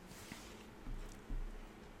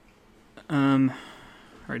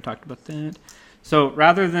 Already talked about that. So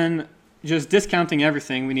rather than just discounting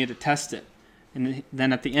everything, we need to test it. And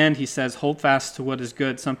then at the end, he says, hold fast to what is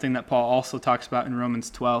good, something that Paul also talks about in Romans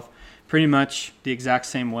 12, pretty much the exact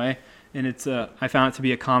same way. And I found it to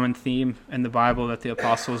be a common theme in the Bible that the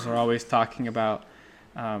apostles are always talking about,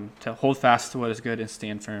 to hold fast to what is good and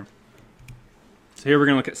stand firm. So here we're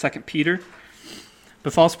going to look at 2 Peter.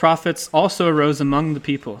 But false prophets also arose among the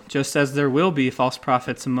people, just as there will be false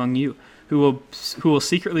prophets among you, who will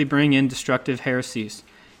secretly bring in destructive heresies,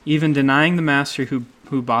 even denying the master who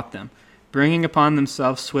bought them, bringing upon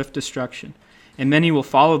themselves swift destruction. And many will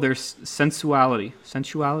follow their sensuality.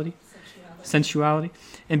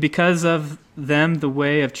 And because of them, the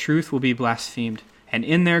way of truth will be blasphemed. And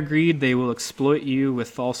in their greed, they will exploit you with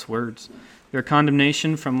false words. Their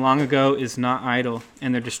condemnation from long ago is not idle,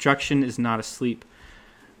 and their destruction is not asleep.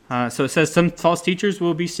 So it says some false teachers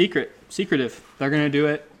will be secretive. They're going to do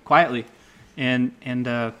it quietly and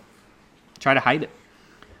try to hide it.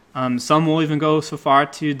 Some will even go so far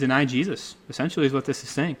to deny Jesus, essentially is what this is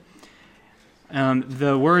saying.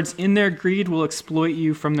 The words, in their greed will exploit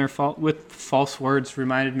you from their fault with false words,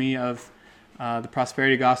 reminded me of the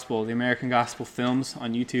Prosperity Gospel, the American Gospel films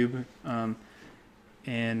on YouTube,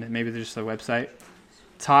 and maybe there's just a website,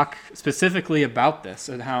 talk specifically about this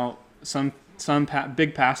and how some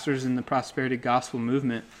big pastors in the Prosperity Gospel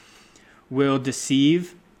movement will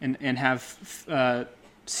deceive and have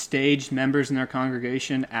staged members in their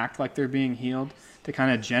congregation act like they're being healed to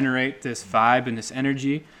kind of generate this vibe and this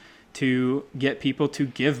energy to get people to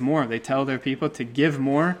give more. They tell their people to give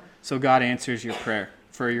more so God answers your prayer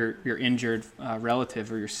for your injured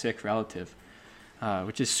relative or your sick relative,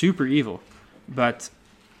 which is super evil. But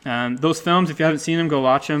those films, if you haven't seen them, go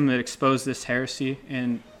watch them. That expose this heresy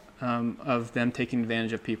and of them taking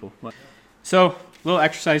advantage of people. So, a little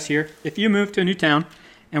exercise here. If you move to a new town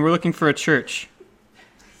and we're looking for a church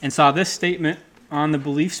and saw this statement on the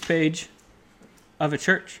beliefs page of a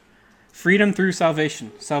church, freedom through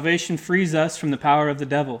salvation. Salvation frees us from the power of the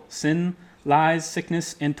devil, sin, lies,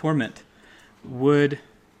 sickness, and torment. Would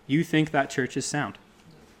you think that church is sound?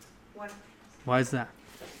 Why is that?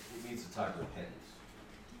 It needs to talk repentance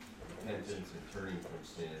and turning from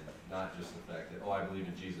sin, not just the fact that, I believe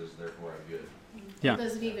in Jesus, therefore I'm good. Yeah. It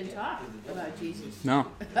doesn't even talk about Jesus. No.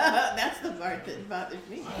 That's the part that bothers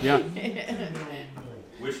me. Yeah.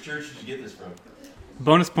 Which church did you get this from?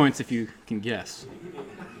 Bonus points if you can guess.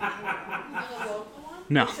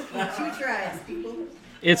 No. 2 tries, people.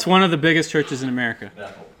 It's one of the biggest churches in America.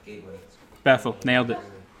 Bethel. Bethel. Nailed it.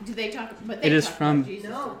 Do they talk? But It they is talk from- about Jesus,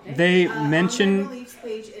 No. don't They On mention... their beliefs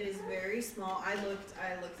page, it is very small. I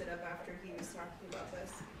looked it up after he was talking about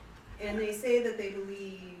this, and they say that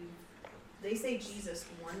they say Jesus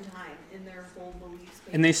one time in their whole beliefs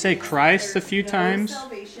page. And they say Christ a few There's times.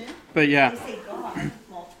 Salvation. But yeah. They say God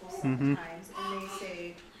multiple Mhm. times, and they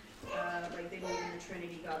say like they believe in the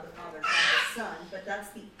Trinity, God the Father, God the Son. But that's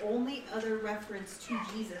the only other reference to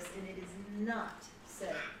Jesus, and it is not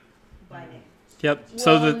said by name. Yep. they?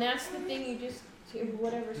 So Well, the and that's the thing you just,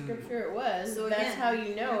 whatever scripture it was, So that's again, how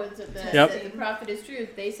you know it's that Yep. that the prophet is true.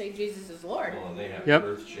 They say Jesus is Lord. Well, and they have Yep.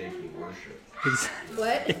 earth-shaking worship.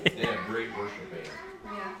 What? They have great worship bands.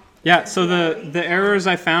 Yeah. yeah. So the errors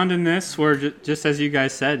I found in this were just as you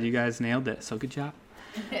guys said. You guys nailed it. So good job.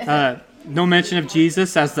 No mention of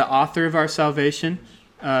Jesus as the author of our salvation.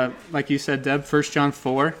 Like you said, Deb, 1 John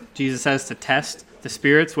 4, Jesus says to test the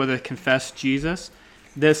spirits, whether they confess Jesus.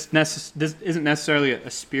 This isn't necessarily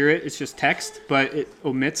a spirit, it's just text, but it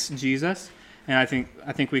omits Jesus. And I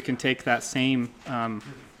think we can take that same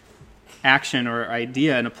action or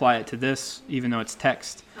idea and apply it to this, even though it's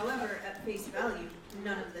text. However, at face value,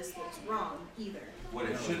 none of this looks wrong either. What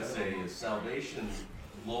it should say is salvation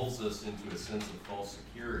lulls us into a sense of false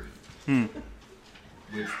security,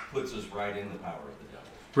 which puts us right in the power of the devil.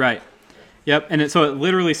 Right. Yep. And so it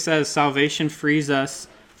literally says salvation frees us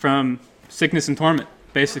from sickness and torment,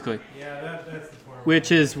 basically. Yeah, that's the part.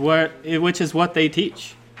 Which is what they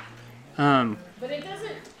teach. But it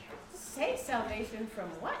doesn't say salvation from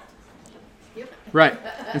what? Right.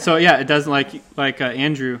 And so it doesn't like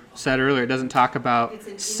Andrew said earlier. It doesn't talk about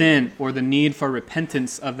sin or the need for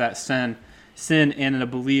repentance of that sin and a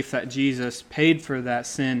belief that Jesus paid for that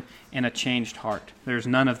sin and a changed heart. There's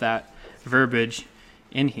none of that verbiage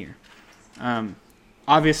in here.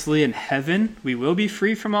 Obviously, in heaven, we will be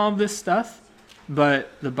free from all of this stuff,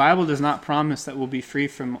 but the Bible does not promise that we'll be free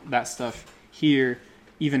from that stuff here,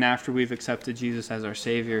 even after we've accepted Jesus as our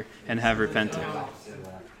Savior and have repented.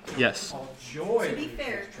 Yes. To be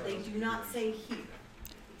fair, they do not say here.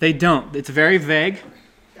 They don't. It's very vague.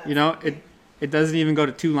 It doesn't even go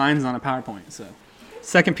to 2 lines on a PowerPoint. So,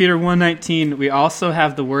 2 Peter 1:19, we also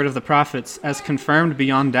have the word of the prophets as confirmed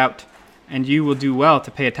beyond doubt, and you will do well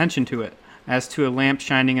to pay attention to it, as to a lamp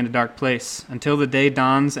shining in a dark place, until the day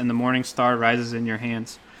dawns and the morning star rises in your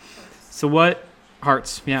hands. So what?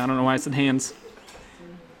 Hearts. Yeah, I don't know why I said hands.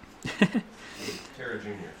 Tara Jr.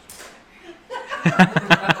 I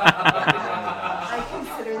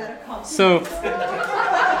consider that a compliment. So,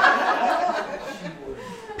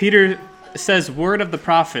 Peter says word of the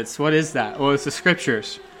prophets. What is that? Well, it's the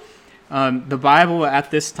scriptures. The Bible at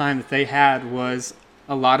this time that they had was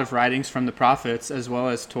a lot of writings from the prophets, as well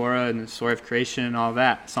as Torah and the story of creation and all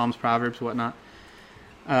that, Psalms, Proverbs, whatnot.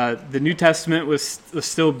 The New Testament was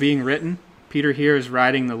still being written. Peter here is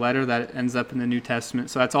writing the letter that ends up in the New Testament.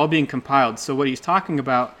 So that's all being compiled. So what he's talking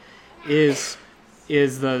about is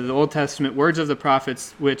the Old Testament words of the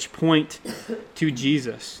prophets, which point to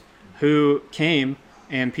Jesus, who came,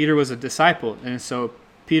 and Peter was a disciple. And so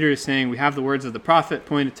Peter is saying, we have the words of the prophet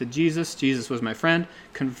pointed to Jesus. Jesus was my friend,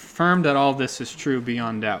 confirmed that all this is true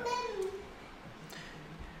beyond doubt.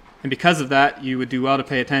 And because of that, you would do well to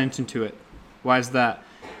pay attention to it. Why is that?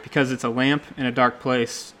 Because it's a lamp in a dark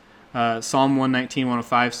place. Psalm 119,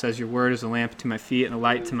 105 says, your word is a lamp to my feet and a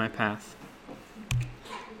light to my path.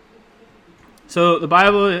 So the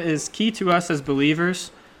Bible is key to us as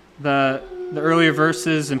believers. The earlier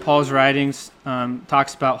verses in Paul's writings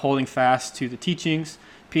talks about holding fast to the teachings.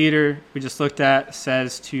 Peter, we just looked at,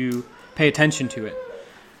 says to pay attention to it.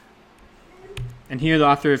 And here the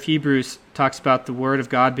author of Hebrews talks about the Word of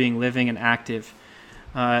God being living and active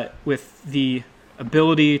with the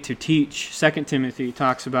ability to teach. 2 Timothy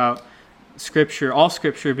talks about Scripture, all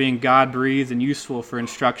Scripture being God-breathed and useful for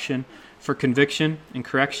instruction, for conviction and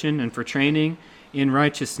correction, and for training in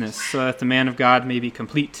righteousness, so that the man of God may be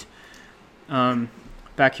complete.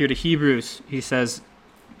 Back here to Hebrews, he says,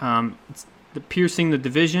 piercing the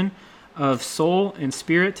division of soul and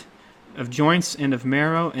spirit, of joints and of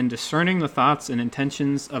marrow, and discerning the thoughts and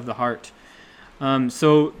intentions of the heart.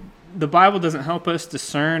 So the Bible doesn't help us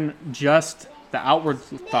discern just the outward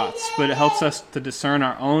thoughts, but it helps us to discern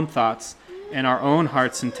our own thoughts and our own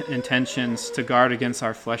heart's intentions to guard against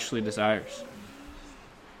our fleshly desires.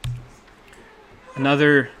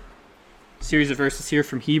 Another series of verses here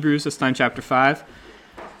from Hebrews, this time chapter 5.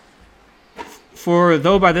 For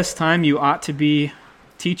though by this time you ought to be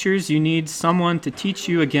teachers, you need someone to teach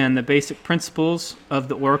you again the basic principles of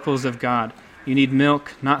the oracles of God. You need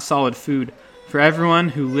milk, not solid food. For everyone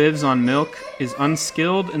who lives on milk is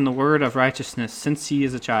unskilled in the word of righteousness, since he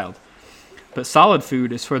is a child. But solid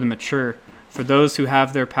food is for the mature, for those who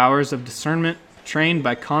have their powers of discernment trained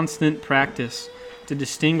by constant practice to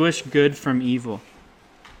distinguish good from evil.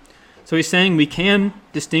 So he's saying we can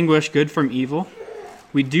distinguish good from evil.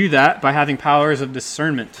 We do that by having powers of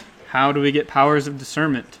discernment. How do we get powers of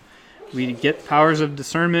discernment? We get powers of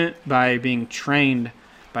discernment by being trained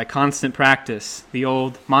by constant practice. The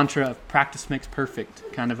old mantra of practice makes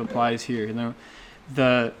perfect kind of applies here. You know,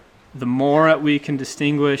 the more that we can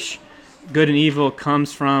distinguish good and evil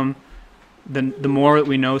comes from the more that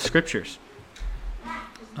we know scriptures.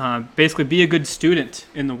 Basically, be a good student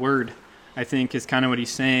in the Word, I think, is kind of what he's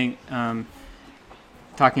saying,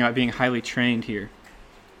 talking about being highly trained here.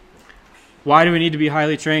 why do we need to be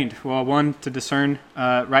highly trained? Well, one, to discern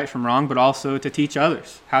right from wrong, but also to teach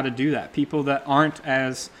others how to do that. People that aren't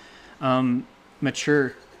as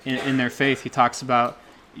mature in their faith, he talks about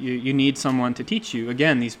you need someone to teach you,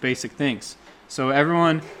 again, these basic things. So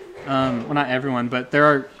everyone, well, not everyone, but there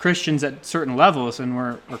are Christians at certain levels, and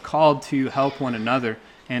we're called to help one another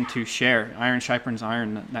and to share. Iron sharpens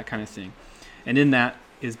iron, that kind of thing. And in that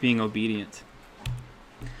is being obedient.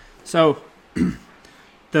 So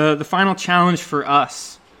the final challenge for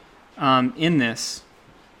us in this,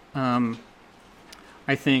 I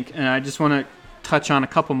think, and I just want to touch on a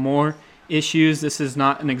couple more issues. This is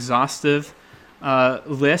not an exhaustive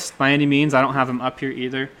list by any means. I don't have them up here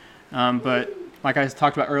either. But like I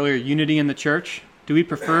talked about earlier, unity in the church. Do we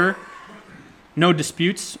prefer no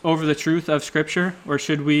disputes over the truth of Scripture, or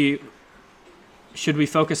should we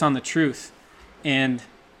focus on the truth? And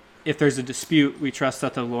if there's a dispute, we trust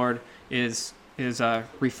that the Lord is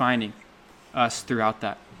refining us throughout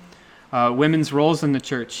that. Women's roles in the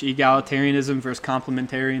church, egalitarianism versus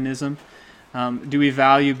complementarianism. Do we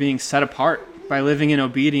value being set apart by living in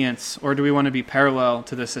obedience, or do we want to be parallel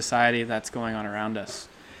to the society that's going on around us?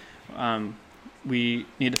 We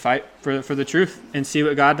need to fight for the truth and see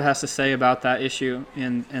what God has to say about that issue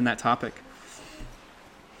in that topic.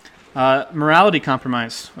 Morality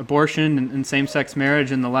compromise, abortion and same-sex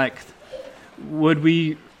marriage and the like. Would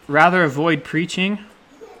we rather avoid preaching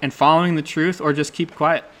and following the truth, or just keep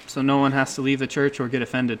quiet so no one has to leave the church or get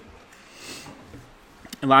offended?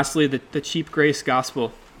 And lastly, the cheap grace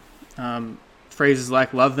gospel. Phrases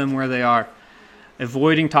like love them where they are.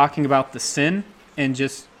 Avoiding talking about the sin and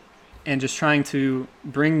just trying to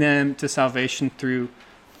bring them to salvation through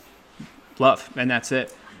love, and that's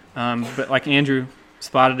it. But like Andrew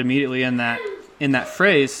spotted immediately in that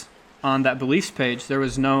phrase on that beliefs page, there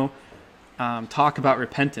was no talk about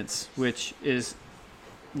repentance, which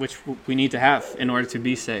we need to have in order to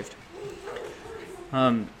be saved.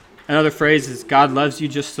 Another phrase is God loves you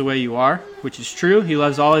just the way you are, which is true. He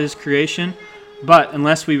loves all of his creation. But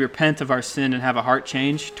unless we repent of our sin and have a heart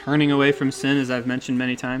change, turning away from sin, as I've mentioned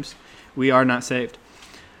many times, we are not saved.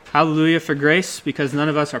 Hallelujah for grace, because none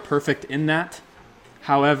of us are perfect in that.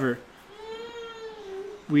 However,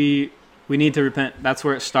 we need to repent. That's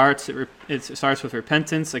where it starts. It starts with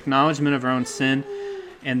repentance, acknowledgement of our own sin,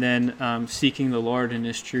 and then seeking the Lord in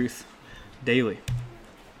his truth daily.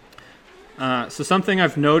 So something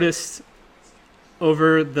I've noticed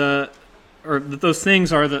over those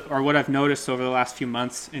things are what I've noticed over the last few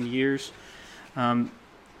months and years.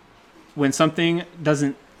 When something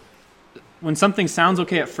sounds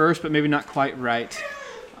okay at first, but maybe not quite right,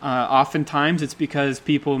 oftentimes it's because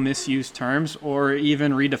people misuse terms or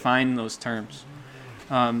even redefine those terms.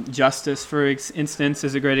 Justice, for instance,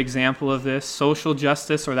 is a great example of this. Social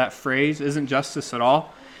justice, or that phrase, isn't justice at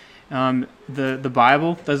all. The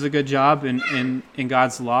Bible does a good job in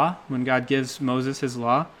God's law. When God gives Moses his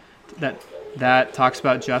law, that talks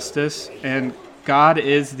about justice, and God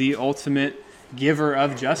is the ultimate giver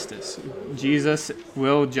of justice. Jesus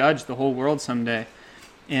will judge the whole world someday,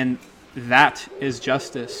 and that is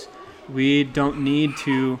justice. We don't need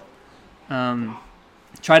to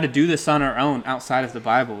try to do this on our own outside of the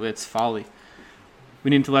Bible. It's folly.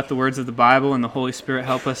 We need to let the words of the Bible and the Holy Spirit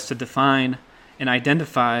help us to define and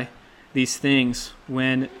identify these things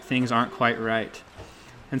when things aren't quite right.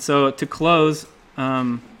 And so to close,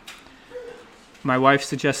 my wife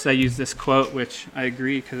suggests I use this quote, which I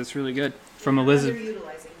agree because it's really good, from Elizabeth.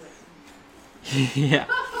 Yeah.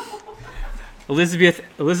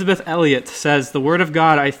 Elizabeth Elliot says, "The Word of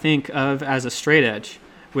God I think of as a straight edge,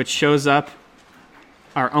 which shows up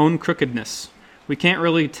our own crookedness. We can't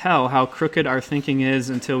really tell how crooked our thinking is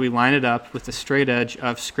until we line it up with the straight edge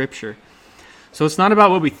of Scripture." So it's not about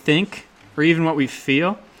what we think or even what we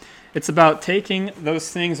feel. It's about taking those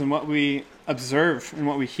things and what we observe and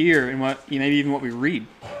what we hear and maybe even what we read,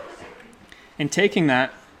 and taking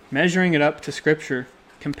that, measuring it up to Scripture,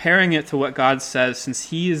 comparing it to what God says, since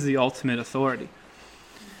he is the ultimate authority.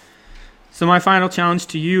 So my final challenge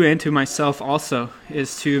to you and to myself also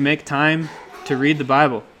is to make time to read the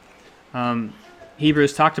Bible.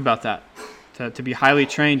 Hebrews talked about that. To be highly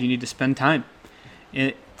trained, you need to spend time.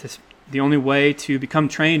 The only way to become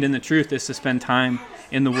trained in the truth is to spend time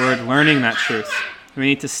in the Word, learning that truth. We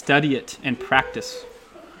need to study it and practice,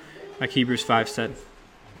 like Hebrews 5 said.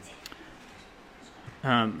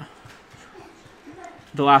 The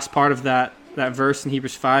last part of that verse in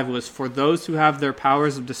Hebrews 5 was, "For those who have their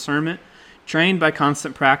powers of discernment, trained by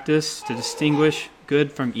constant practice to distinguish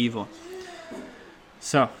good from evil."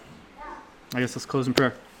 So, I guess let's close in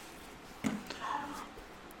prayer.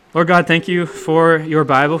 Lord God, thank you for your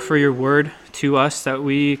Bible, for your word to us that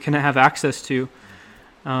we can have access to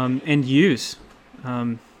and use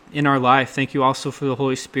in our life. Thank you also for the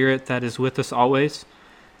Holy Spirit that is with us always,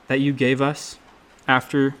 that you gave us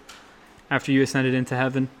after you ascended into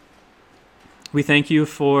heaven. We thank you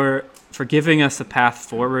for giving us a path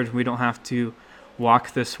forward. We don't have to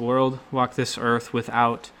walk this world, walk this earth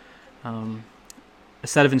without a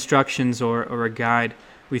set of instructions or a guide.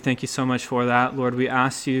 We thank you so much for that. Lord, we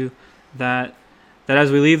ask you that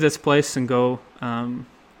as we leave this place and go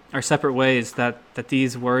our separate ways, that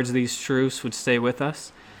these words, these truths would stay with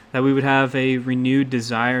us, that we would have a renewed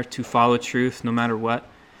desire to follow truth no matter what,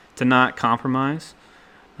 to not compromise,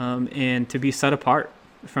 and to be set apart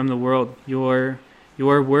from the world. Your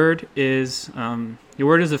word is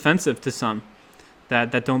offensive to some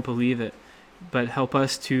that don't believe it, but help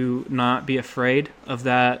us to not be afraid of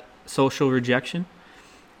that social rejection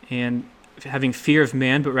and having fear of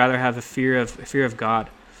man, but rather have a fear of God.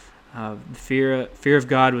 Fear of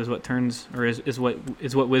God was what turns, or is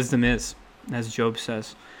what wisdom is, as Job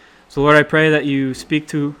says. So Lord, I pray that you speak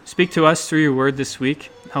to us through your word this week.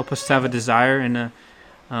 Help us to have a desire and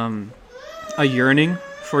a yearning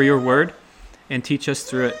for your word, and teach us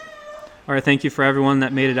through it. Lord, I thank you for everyone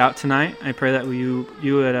that made it out tonight. I pray that you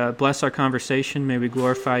would bless our conversation. May we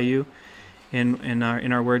glorify you in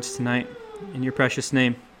our words tonight. In your precious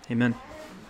name, amen.